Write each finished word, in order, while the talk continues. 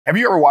Have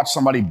you ever watched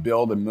somebody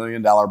build $1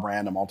 million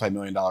brand, a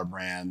multi-million-dollar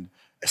brand,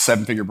 a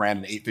 7-figure brand,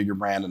 an 8-figure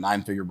brand, a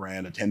 9-figure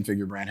brand, a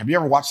 10-figure brand? Have you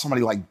ever watched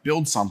somebody like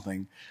build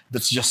something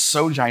that's just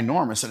so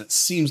ginormous and it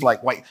seems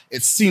like,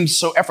 it seems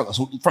so effortless?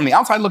 From the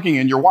outside looking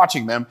in, you're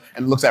watching them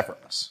and it looks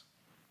effortless.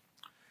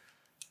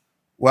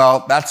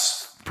 Well,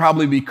 that's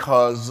probably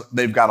because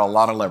they've got a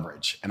lot of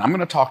leverage. And I'm going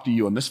to talk to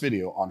you in this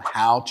video on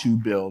how to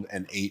build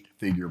an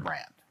 8-figure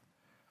brand.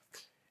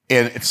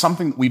 And it's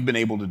something that we've been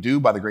able to do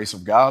by the grace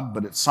of God,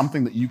 but it's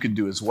something that you can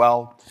do as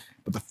well.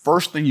 But the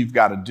first thing you've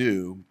got to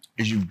do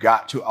is you've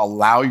got to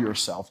allow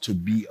yourself to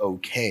be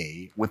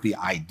okay with the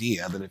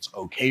idea that it's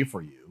okay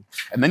for you.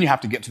 And then you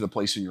have to get to the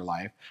place in your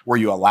life where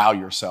you allow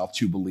yourself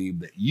to believe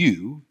that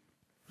you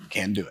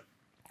can do it.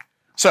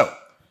 So,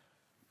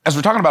 as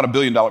we're talking about $1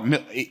 billion,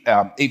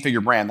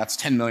 8-figure brand, that's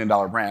 $10 million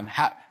brand,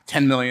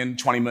 10 million,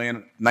 20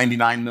 million,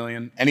 99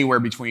 million, anywhere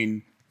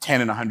between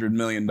 10 and $100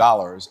 million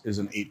is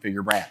an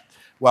 8-figure brand.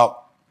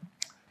 Well,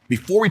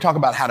 before we talk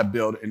about how to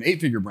build an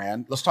 8-figure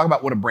brand, let's talk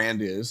about what a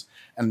brand is.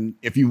 And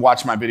if you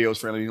watch my videos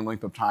for any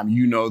length of time,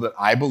 you know that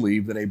I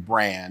believe that a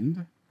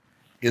brand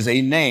is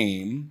a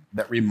name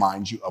that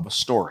reminds you of a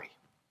story,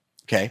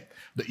 okay,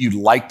 that you'd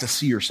like to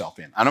see yourself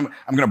in. And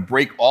I'm going to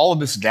break all of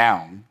this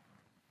down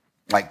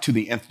like to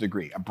the nth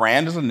degree. A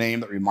brand is a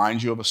name that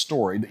reminds you of a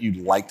story that you'd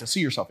like to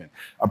see yourself in.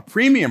 A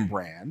premium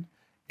brand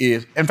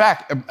is, in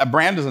fact, a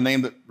brand is a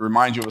name that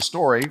reminds you of a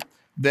story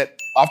that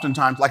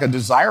oftentimes, like a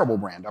desirable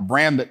brand, a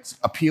brand that's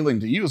appealing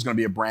to you is going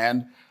to be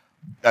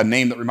a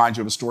name that reminds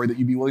you of a story that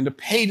you'd be willing to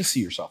pay to see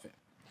yourself in.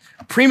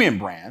 A premium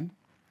brand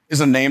is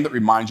a name that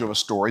reminds you of a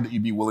story that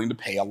you'd be willing to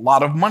pay a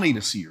lot of money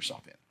to see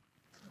yourself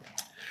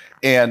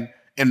in.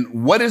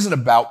 And what is it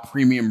about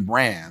premium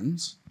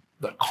brands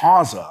that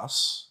cause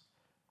us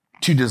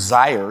to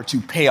desire to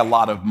pay a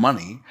lot of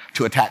money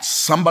to attach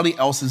somebody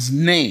else's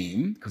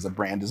name, because a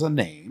brand is a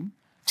name,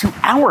 to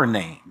our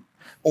name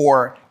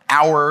or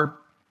our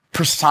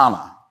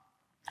persona,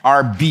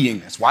 our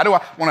beingness? Why do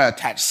I want to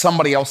attach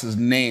somebody else's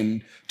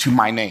name to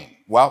my name?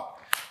 Well,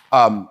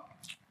 we're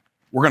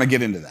going to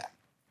get into that.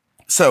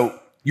 So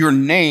your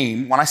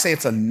name, when I say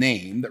it's a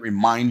name that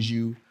reminds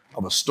you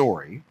of a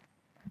story,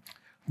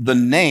 the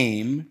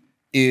name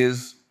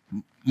is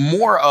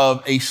more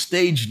of a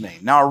stage name.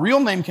 Now, a real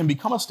name can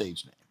become a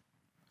stage name,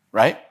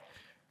 right?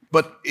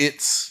 But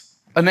it's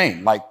a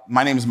name. Like,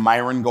 my name is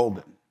Myron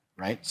Golden,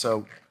 right?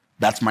 So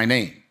that's my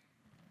name.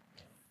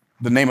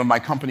 The name of my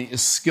company is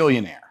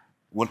𝐂𝐲𝐬.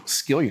 What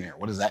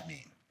does that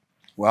mean?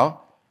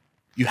 Well,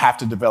 you have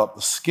to develop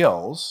the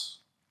skills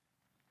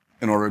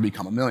in order to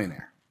become a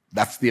millionaire.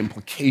 That's the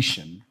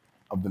implication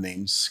of the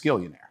name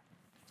𝐂𝐲𝐬.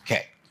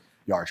 Okay,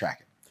 y'all are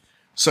tracking.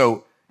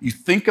 So you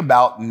think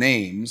about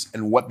names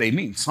and what they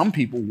mean. Some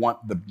people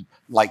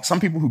some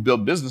people who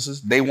build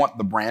businesses, they want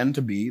the brand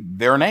to be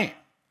their name.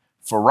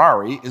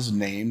 Ferrari is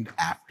named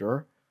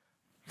after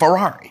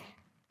Ferrari.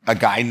 A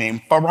guy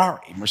named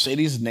Ferrari.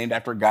 Mercedes is named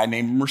after a guy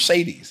named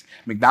Mercedes.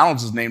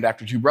 McDonald's is named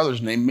after two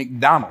brothers named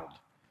McDonald,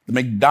 the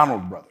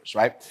McDonald brothers,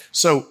 right?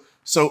 So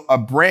a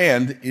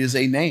brand is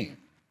a name.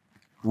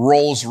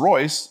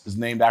 Rolls-Royce is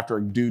named after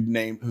a dude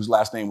whose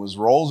last name was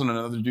Rolls and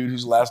another dude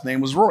whose last name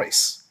was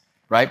Royce,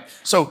 right?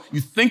 So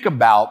you think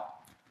about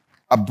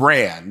a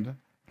brand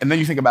and then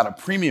you think about a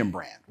premium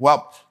brand.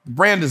 Well, the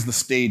brand is the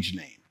stage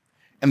name,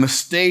 and the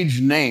stage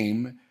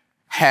name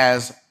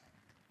has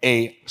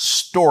a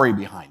story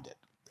behind it.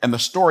 And the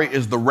story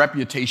is the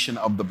reputation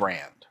of the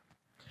brand.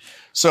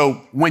 So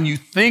when you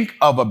think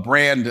of a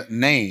brand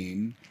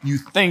name, you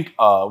think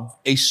of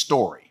a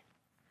story.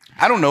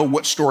 I don't know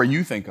what story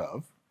you think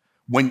of.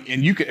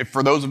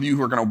 For those of you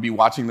who are going to be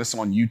watching this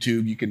on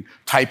YouTube, you can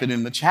type it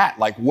in the chat.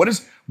 Like,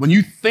 when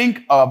you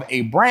think of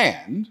a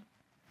brand,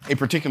 a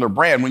particular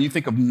brand, when you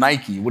think of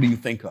Nike, what do you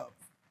think of,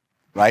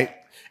 right?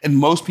 And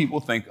most people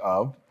think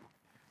of,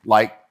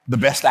 like, the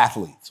best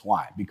athletes.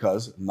 Why?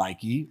 Because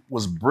Nike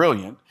was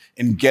brilliant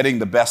in getting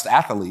the best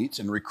athletes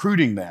and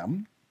recruiting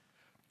them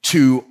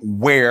to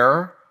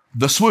wear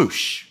the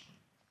swoosh,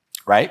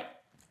 right?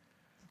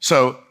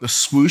 So the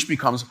swoosh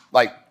becomes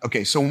like,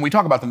 okay, so when we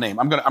talk about the name,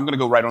 I'm gonna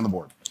go right on the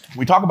board. When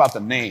we talk about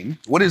the name,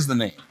 what is the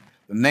name?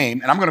 The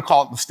name, and I'm gonna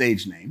call it the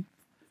stage name,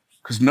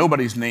 because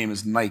nobody's name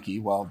is Nike.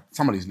 Well,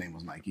 somebody's name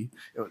was Nike.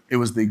 It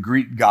was the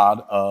Greek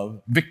god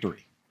of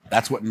victory.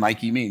 That's what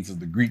Nike means, is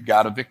the Greek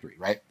god of victory,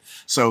 right?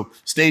 So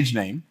stage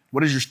name,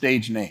 what is your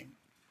stage name?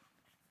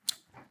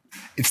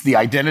 It's the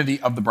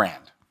identity of the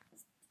brand,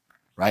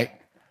 right?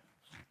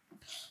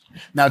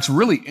 Now, it's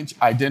really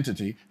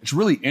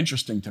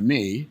interesting to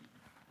me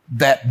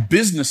that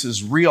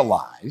businesses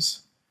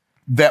realize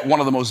that one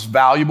of the most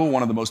valuable,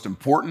 one of the most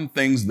important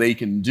things they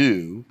can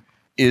do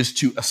is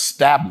to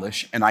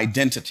establish an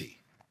identity.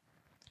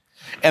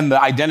 And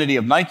the identity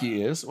of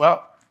Nike is,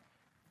 well,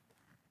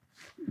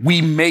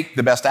 we make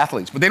the best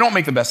athletes, but they don't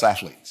make the best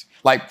athletes.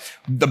 Like,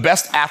 the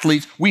best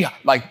athletes,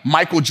 like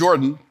Michael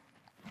Jordan,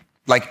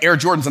 like Air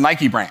Jordan's a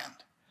Nike brand.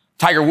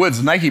 Tiger Woods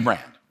is a Nike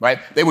brand, right?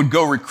 They would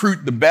go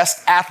recruit the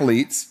best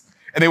athletes,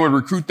 and they would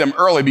recruit them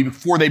early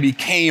before they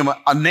became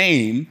a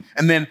name.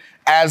 And then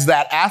as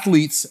that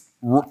athlete's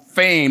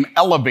fame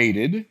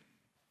elevated,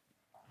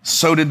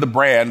 so did the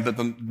brand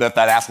that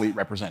athlete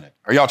represented.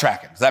 Are y'all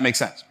tracking? Does that make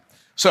sense?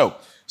 So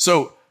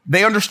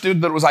they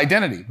understood that it was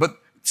identity. But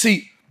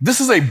see, this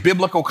is a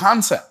biblical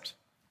concept.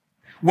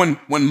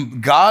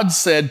 When God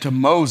said to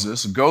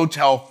Moses, go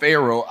tell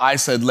Pharaoh, I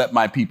said, let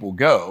my people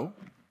go,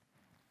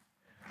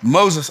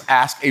 Moses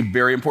asked a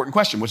very important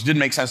question, which didn't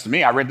make sense to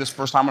me. I read this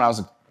first time when I was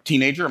a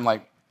teenager. I'm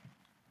like,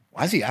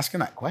 why is he asking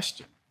that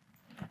question?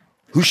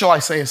 Who shall I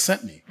say has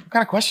sent me? What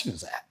kind of question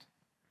is that?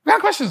 What kind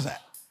of question is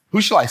that?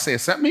 Who shall I say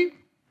has sent me?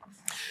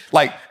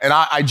 Like, and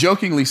I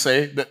jokingly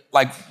say that,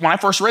 like, when I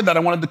first read that,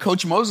 I wanted to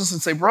coach Moses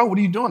and say, bro, what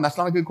are you doing? That's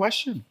not a good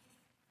question.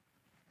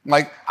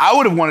 Like, I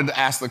would have wanted to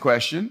ask the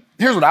question.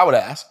 Here's what I would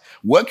ask.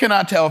 What can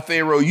I tell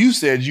Pharaoh you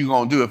said you're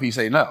going to do if he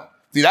say no?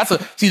 See,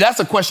 that's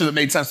a question that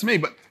made sense to me,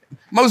 but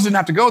Moses didn't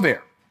have to go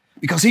there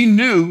because he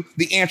knew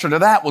the answer to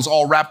that was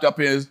all wrapped up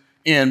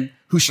in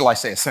who shall I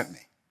say has sent me,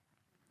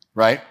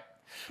 right?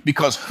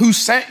 Because who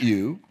sent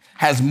you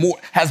has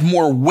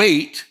more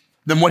weight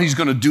than what he's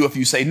going to do if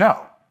you say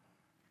no.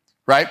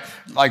 Right?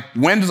 Like,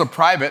 when does a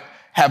private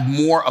have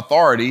more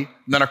authority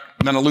than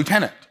a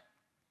lieutenant?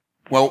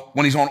 Well,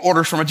 when he's on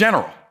orders from a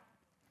general,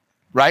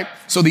 right?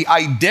 So the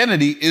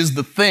identity is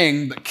the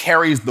thing that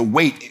carries the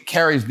weight. It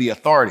carries the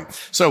authority.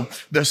 So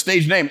the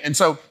stage name. And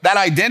so that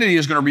identity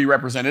is going to be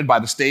represented by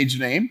the stage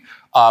name,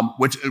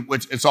 which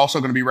it's also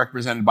going to be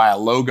represented by a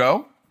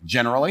logo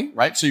generally,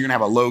 right? So you're going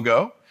to have a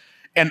logo.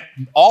 And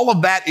all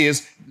of that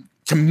is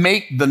to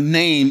make the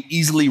name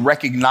easily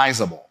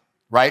recognizable,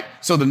 right?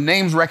 So the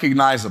name's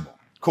recognizable.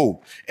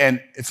 Cool.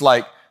 And it's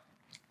like,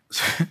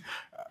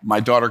 my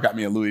daughter got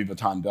me a Louis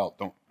Vuitton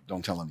belt.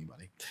 Don't tell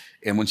anybody.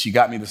 And when she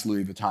got me this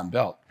Louis Vuitton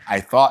belt,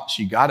 I thought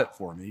she got it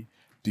for me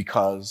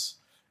because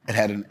it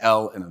had an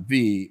L and a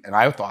V, and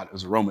I thought it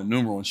was a Roman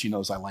numeral, and she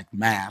knows I like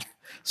math.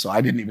 So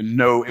I didn't even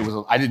know it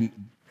was,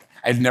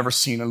 I'd never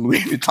seen a Louis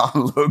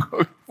Vuitton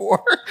logo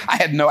before. I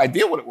had no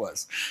idea what it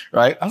was,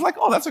 right? I was like,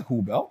 oh, that's a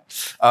cool belt.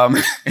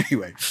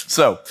 Anyway,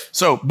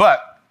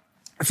 but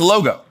it's a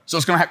logo. So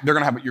you're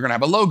gonna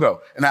have a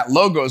logo, and that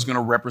logo is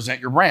gonna represent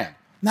your brand.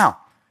 Now,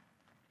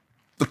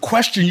 the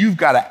question you've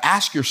got to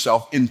ask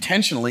yourself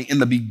intentionally in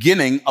the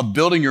beginning of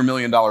building your $1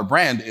 million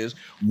brand is,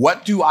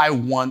 what do I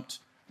want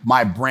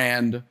my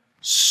brand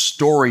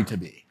story to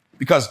be?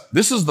 Because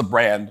this is the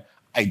brand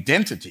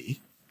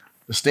identity.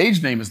 The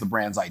stage name is the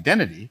brand's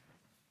identity,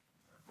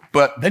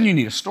 but then you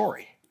need a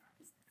story.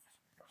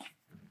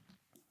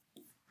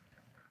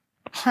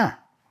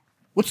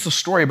 What's the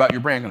story about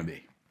your brand going to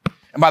be?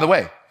 And by the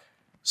way,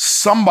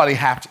 somebody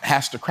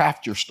has to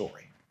craft your story.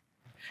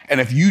 And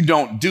if you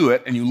don't do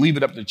it and you leave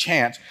it up to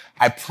chance,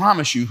 I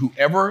promise you,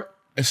 whoever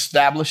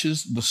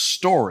establishes the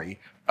story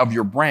of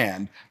your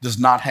brand does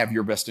not have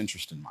your best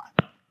interest in mind.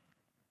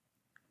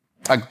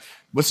 Like,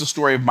 what's the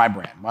story of my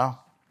brand?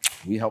 Well,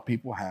 we help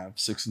people have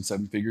 6- and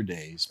 7-figure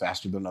days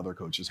faster than other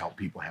coaches help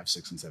people have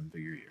 6- and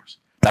 7-figure years.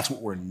 That's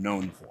what we're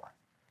known for,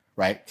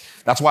 right?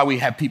 That's why we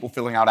have people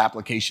filling out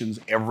applications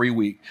every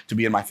week to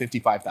be in my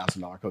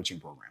 $55,000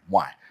 coaching program.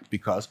 Why?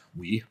 Because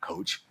we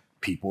coach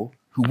people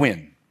who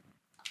win.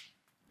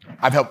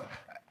 I've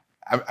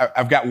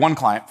got one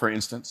client, for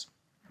instance.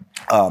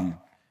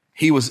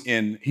 He was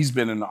a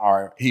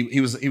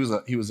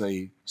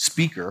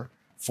speaker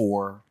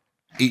for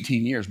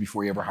 18 years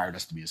before he ever hired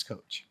us to be his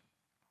coach.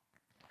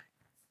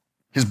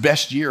 His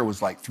best year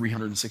was like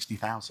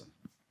 $360,000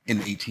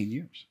 in 18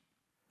 years.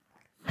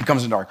 He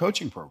comes into our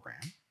coaching program,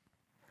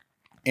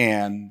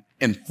 and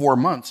in 4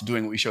 months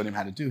doing what we showed him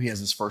how to do, he has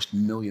his first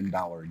 $1 million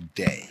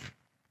day.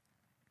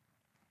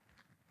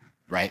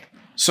 Right?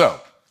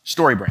 So,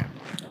 story brand.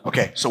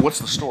 Okay, so what's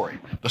the story?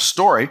 The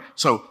story,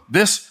 so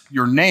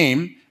your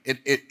name,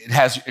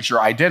 it's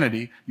your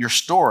identity, your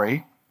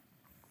story,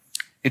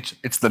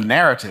 it's the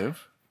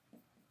narrative.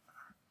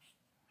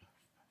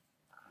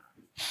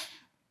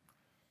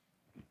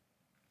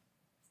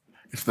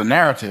 It's the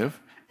narrative,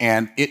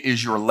 and it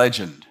is your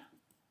legend.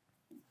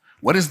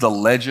 What is the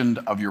legend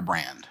of your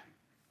brand?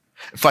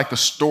 It's like the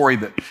story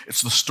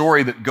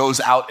that goes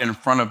out in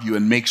front of you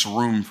and makes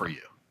room for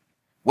you.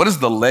 What is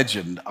the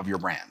legend of your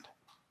brand?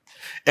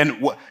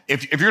 And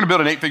if you're going to build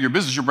an 8-figure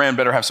business, your brand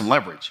better have some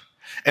leverage.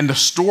 And the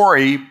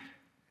story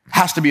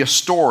has to be a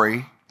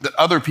story that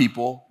other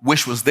people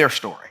wish was their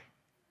story.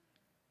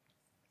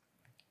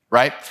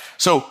 Right?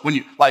 So when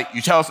you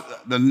tell us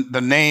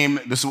the name,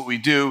 this is what we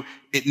do,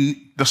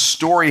 the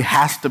story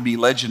has to be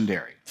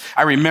legendary.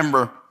 I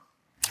remember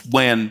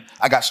when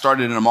I got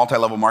started in a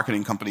multi-level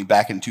marketing company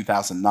back in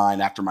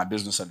 2009 after my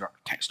business had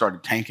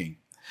started tanking.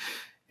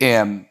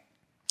 And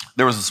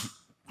there was this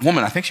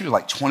woman, I think she was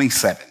like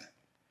 27.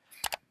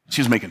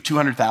 She was making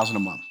 $200,000 a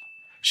month.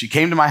 She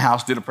came to my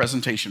house, did a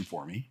presentation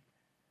for me,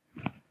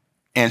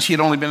 and she had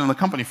only been in the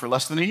company for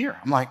less than a year.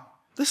 I'm like,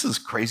 this is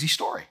a crazy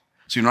story.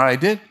 So you know what I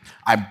did?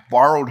 I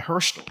borrowed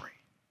her story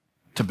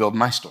to build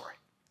my story.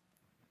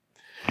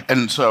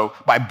 And so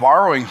by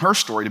borrowing her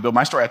story to build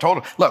my story, I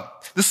told her, look,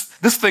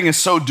 this thing is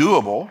so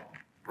doable,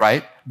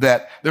 right,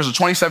 that there's a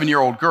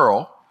 27-year-old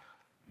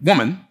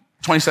woman,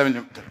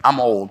 27, I'm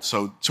old,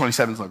 so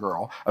 27 is a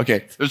girl.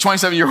 Okay, there's a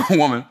 27-year-old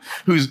woman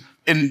who's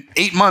in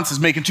 8 months is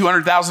making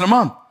 $200,000 a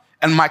month.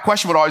 And my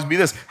question would always be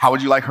this: how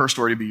would you like her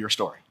story to be your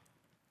story?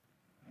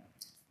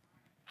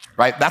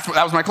 Right? That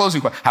was my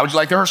closing question. How would you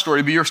like her story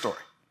to be your story?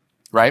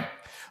 Right?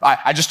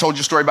 I just told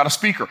you a story about a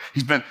speaker.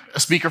 He's been a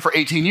speaker for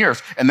 18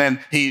 years, and then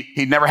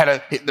he never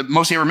had the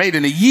most he ever made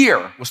in a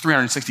year was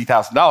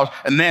 $360,000,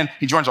 and then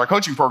he joins our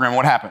coaching program.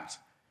 What happens?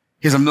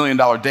 He has $1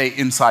 million day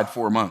inside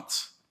 4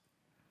 months.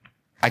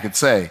 I could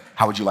say,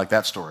 how would you like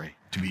that story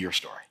to be your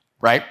story?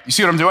 Right? You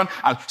see what I'm doing?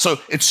 So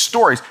it's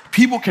stories.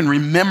 People can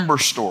remember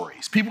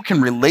stories. People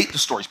can relate to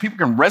stories. People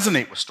can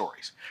resonate with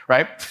stories.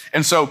 Right?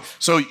 And so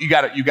you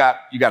got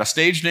a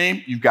stage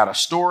name, you've got a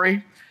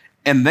story,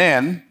 and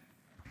then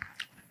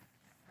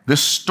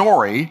this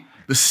story,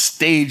 the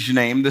stage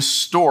name, this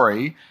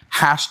story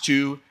has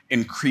to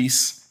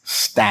increase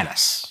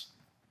status.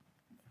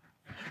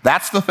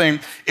 That's the thing.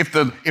 If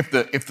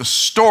the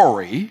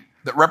story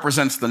that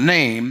represents the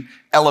name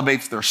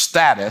elevates their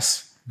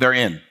status, they're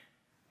in.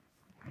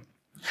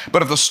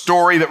 But if the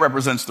story that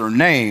represents their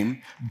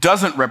name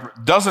doesn't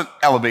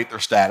elevate their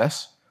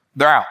status,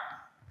 they're out.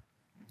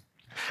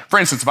 For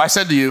instance, if I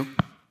said to you,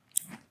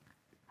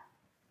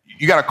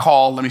 you got a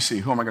call, let me see,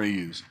 who am I going to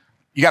use?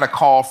 You got a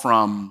call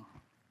from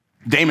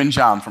Damon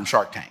John from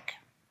Shark Tank.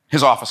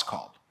 His office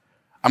called.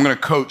 I'm going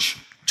to coach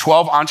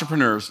 12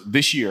 entrepreneurs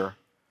this year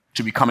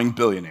to becoming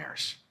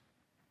billionaires.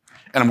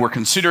 And we're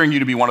considering you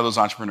to be one of those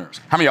entrepreneurs.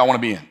 How many of y'all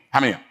want to be in? How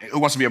many? Who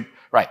wants to be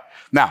right?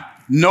 Now,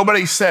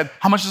 nobody said,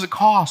 how much does it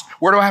cost?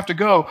 Where do I have to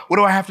go? What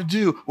do I have to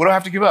do? What do I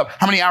have to give up?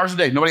 How many hours a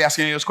day? Nobody asked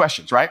any of those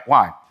questions, right?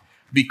 Why?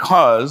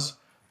 Because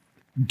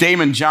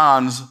Damon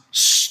John's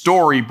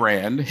story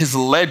brand, his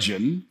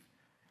legend,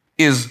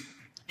 is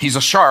he's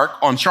a shark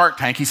on Shark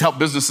Tank. He's helped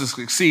businesses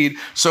succeed.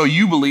 So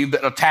you believe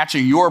that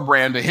attaching your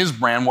brand to his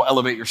brand will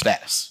elevate your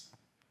status.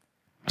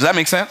 Does that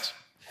make sense?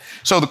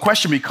 So the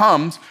question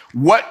becomes,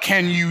 what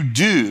can you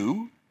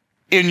do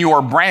in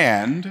your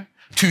brand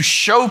to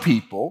show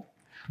people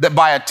that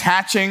by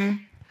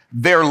attaching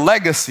their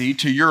legacy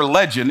to your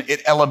legend,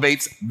 it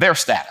elevates their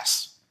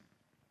status?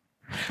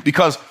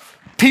 Because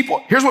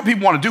here's what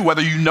people want to do,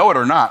 whether you know it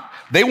or not.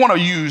 They want to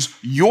use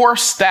your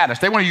status.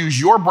 They want to use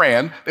your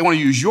brand. They want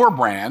to use your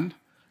brand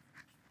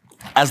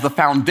as the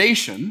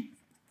foundation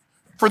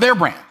for their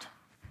brand.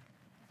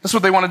 That's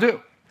what they want to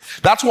do.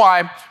 That's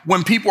why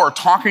when people are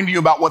talking to you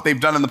about what they've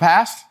done in the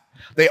past,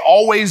 they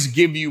always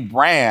give you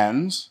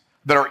brands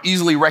that are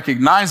easily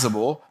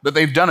recognizable that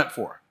they've done it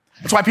for.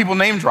 That's why people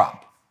name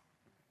drop.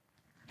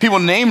 People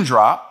name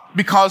drop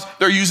because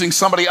they're using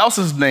somebody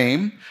else's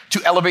name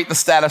to elevate the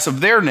status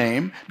of their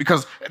name,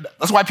 because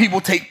that's why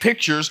people take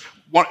pictures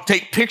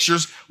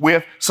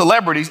with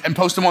celebrities and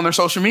post them on their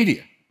social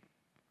media.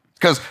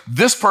 Because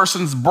this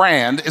person's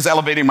brand is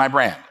elevating my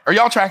brand. Are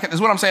y'all tracking?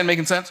 Is what I'm saying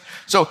making sense?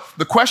 So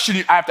the question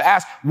I have to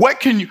ask,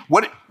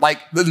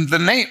 the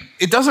name,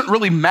 it doesn't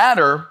really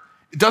matter.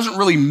 It doesn't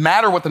really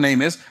matter what the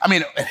name is. I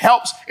mean, it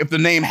helps if the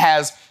name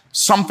has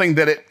something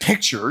that it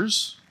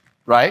pictures,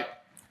 right?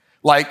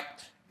 Like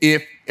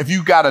if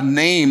you got a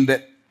name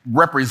that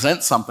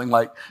represents something,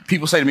 like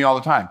people say to me all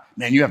the time,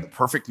 man, you have the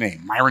perfect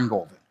name, Myron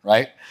Golden,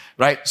 right?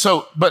 Right?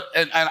 So,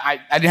 and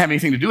I didn't have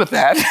anything to do with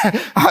that.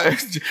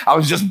 I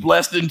was just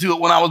blessed into it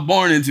when I was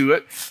born into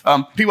it.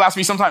 People ask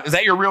me sometimes, is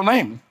that your real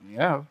name?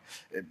 Yeah.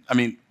 I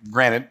mean,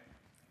 granted,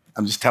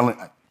 I'm just telling,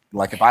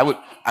 like if I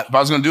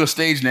was going to do a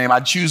stage name,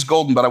 I'd choose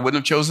Golden, but I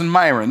wouldn't have chosen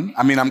Myron.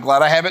 I mean, I'm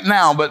glad I have it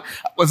now, but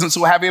I wasn't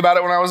so happy about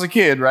it when I was a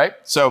kid, right?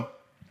 So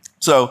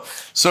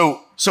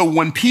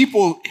when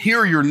people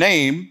hear your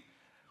name,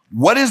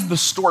 what is the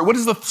story? What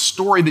is the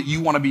story that you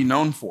want to be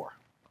known for?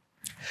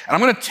 And I'm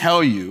going to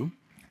tell you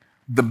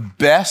the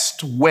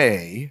best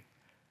way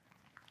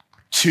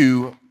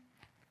to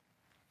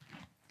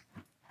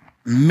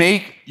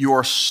make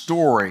your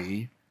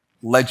story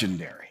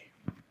legendary.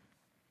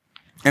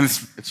 And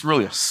it's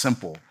really a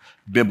simple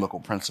biblical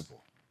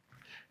principle.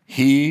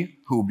 He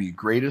who will be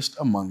greatest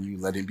among you,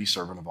 let him be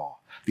servant of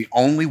all. The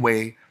only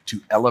way to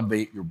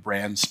elevate your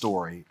brand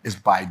story is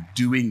by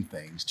doing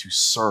things to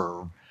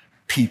serve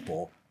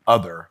people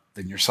other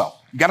than yourself.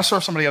 You got to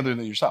serve somebody other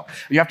than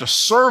yourself. You have to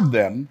serve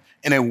them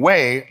in a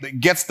way that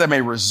gets them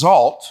a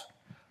result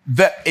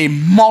that a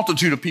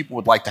multitude of people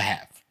would like to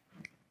have.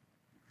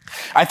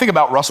 I think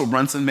about Russell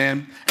Brunson,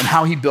 man, and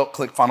how he built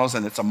ClickFunnels,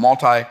 and it's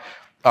a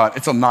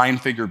it's a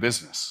 9-figure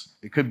business.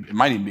 It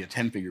might even be a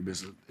 10-figure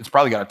business. It's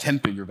probably got a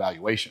 10-figure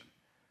valuation.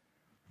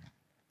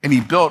 And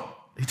he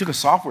took a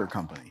software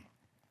company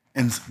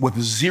and with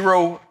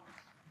 0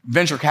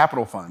 venture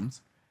capital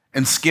funds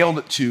and scaled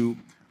it to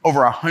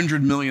over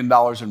 $100 million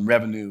in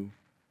revenue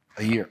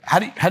a year. How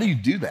do you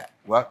do that?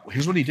 Well,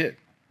 here's what he did.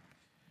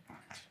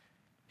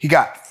 He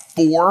got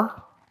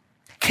 4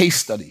 case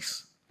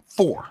studies.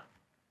 4.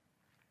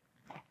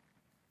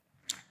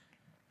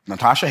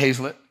 Natasha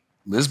Hazlett,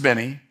 Liz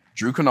Benny,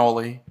 Drew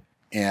Canole,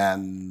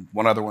 and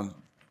one other one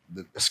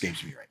that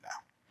escapes me right now.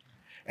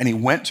 And he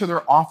went to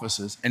their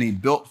offices and he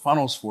built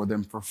funnels for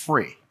them for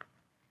free.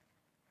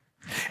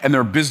 And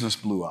their business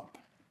blew up.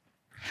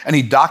 And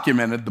he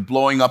documented the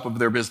blowing up of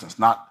their business,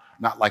 not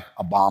like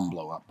a bomb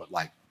blow up, but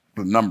like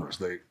the numbers,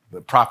 the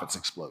profits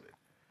exploded.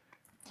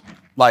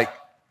 Like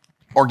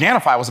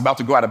Organifi was about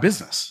to go out of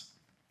business.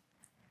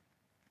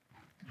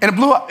 And it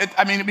blew up.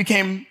 It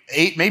became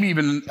 8, maybe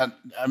even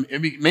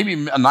maybe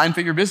a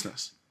 9-figure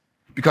business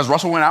because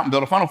Russell went out and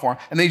built a funnel for him,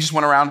 and they just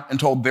went around and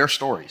told their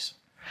stories.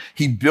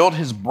 He built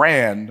his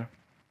brand,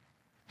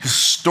 his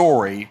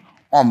story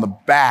on the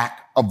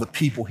back of the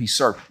people he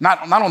served.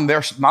 Not on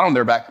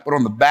their back, but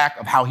on the back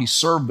of how he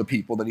served the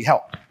people that he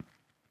helped.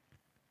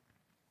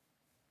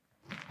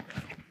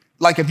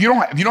 Like if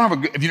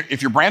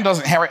your brand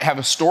doesn't have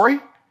a story,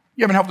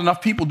 you haven't helped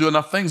enough people do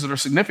enough things that are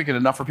significant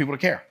enough for people to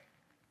care.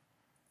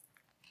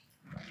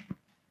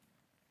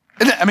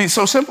 It's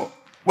so simple.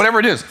 Whatever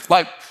it is.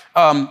 Like,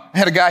 I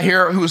had a guy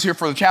here who was here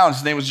for the challenge.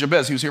 His name was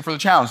Jabez. He was here for the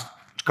challenge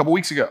a couple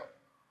weeks ago.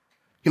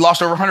 He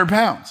lost over 100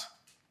 pounds.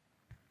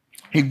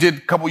 He did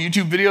a couple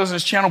YouTube videos and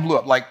his channel blew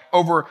up,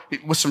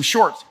 with some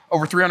shorts,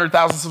 over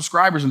 300,000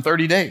 subscribers in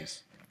 30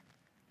 days.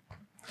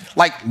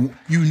 Like,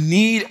 you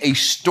need a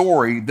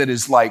story that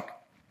is like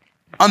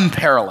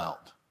unparalleled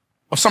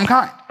of some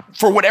kind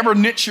for whatever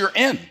niche you're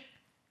in.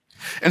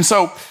 And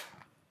so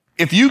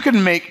if you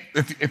can make,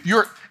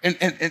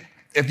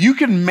 if you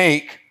can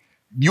make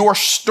your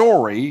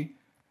story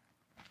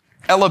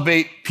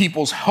elevate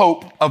people's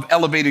hope of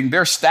elevating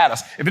their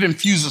status, if it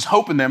infuses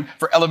hope in them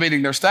for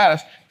elevating their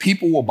status,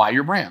 people will buy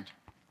your brand.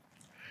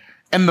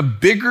 And the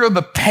bigger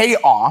the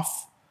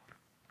payoff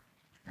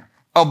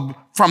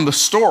from the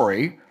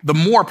story, the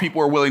more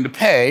people are willing to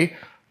pay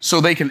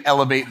so they can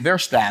elevate their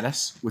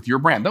status with your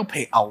brand. They'll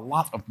pay a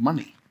lot of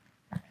money.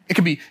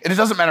 It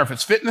doesn't matter if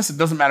it's fitness, it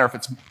doesn't matter if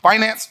it's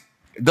finance,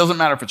 it doesn't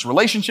matter if it's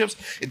relationships,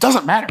 it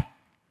doesn't matter.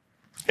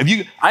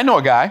 I know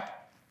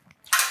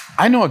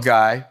a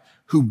guy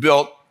who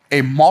built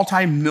a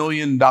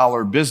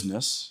multi-million-dollar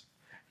business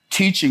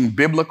teaching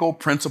biblical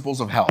principles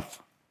of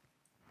health.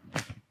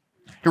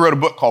 He wrote a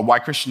book called Why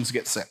Christians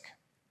Get Sick.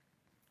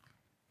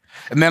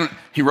 And then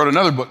he wrote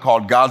another book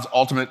called God's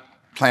Ultimate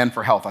Plan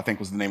for Health, I think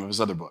was the name of his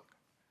other book.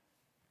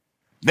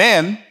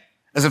 Then,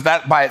 as if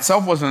that by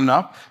itself wasn't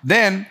enough,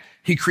 then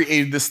he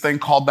created this thing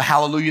called the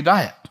Hallelujah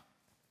Diet.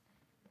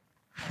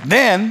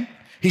 Then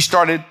he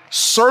started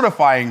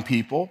certifying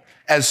people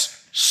as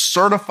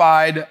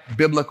certified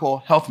biblical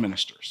health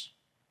ministers.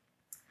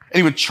 And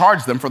he would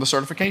charge them for the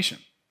certification.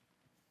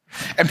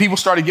 And people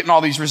started getting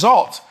all these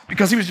results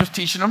because he was just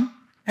teaching them,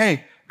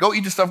 hey, go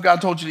eat the stuff God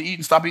told you to eat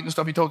and stop eating the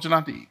stuff he told you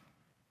not to eat.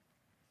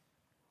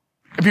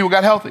 And people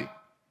got healthy.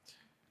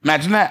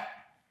 Imagine that.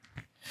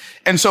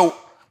 And so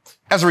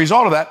as a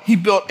result of that, he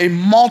built a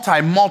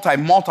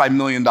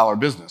multi-million-dollar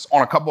business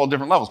on a couple of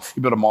different levels. He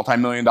built a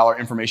multi-million-dollar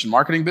information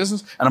marketing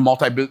business and a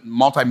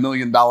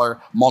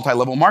multi-million-dollar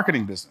multi-level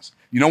marketing business.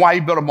 You know why he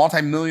built a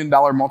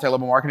multi-million-dollar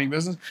multi-level marketing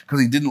business?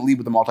 Because he didn't lead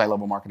with a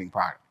multi-level marketing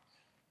product.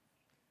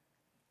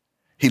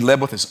 He led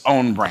with his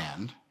own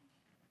brand,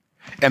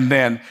 and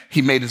then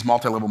he made his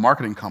multi-level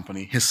marketing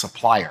company his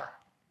supplier,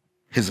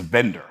 his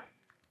vendor,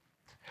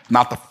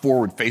 not the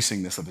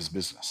forward-facingness of his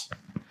business.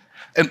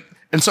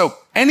 And so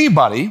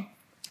anybody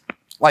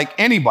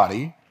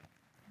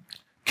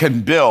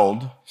can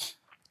build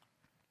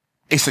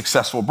a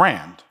successful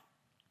brand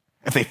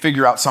if they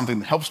figure out something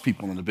that helps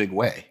people in a big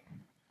way.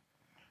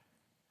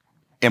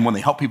 And when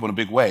they help people in a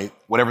big way,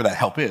 whatever that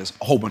help is,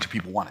 a whole bunch of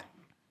people want it.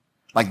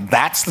 Like,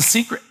 that's the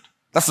secret.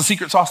 That's the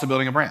secret sauce to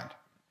building a brand.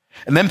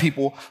 And then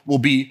people will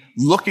be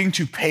looking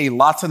to pay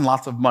lots and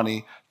lots of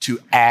money to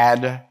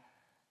add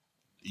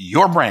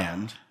your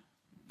brand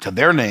to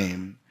their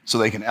name so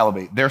they can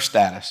elevate their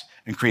status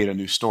and create a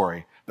new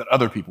story that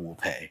other people will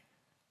pay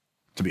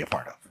to be a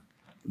part of.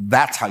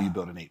 That's how you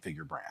build an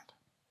 8-figure brand.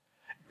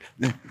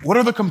 What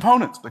are the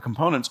components? The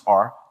components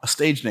are a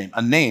stage name,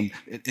 a name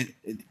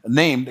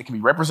that can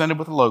be represented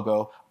with a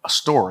logo, a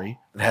story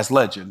that has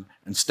legend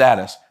and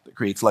status that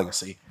creates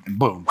legacy, and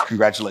boom,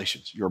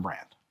 congratulations, you're a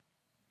brand.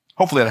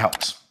 Hopefully that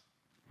helps.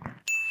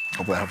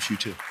 Hopefully that helps you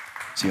too.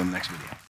 See you in the next video.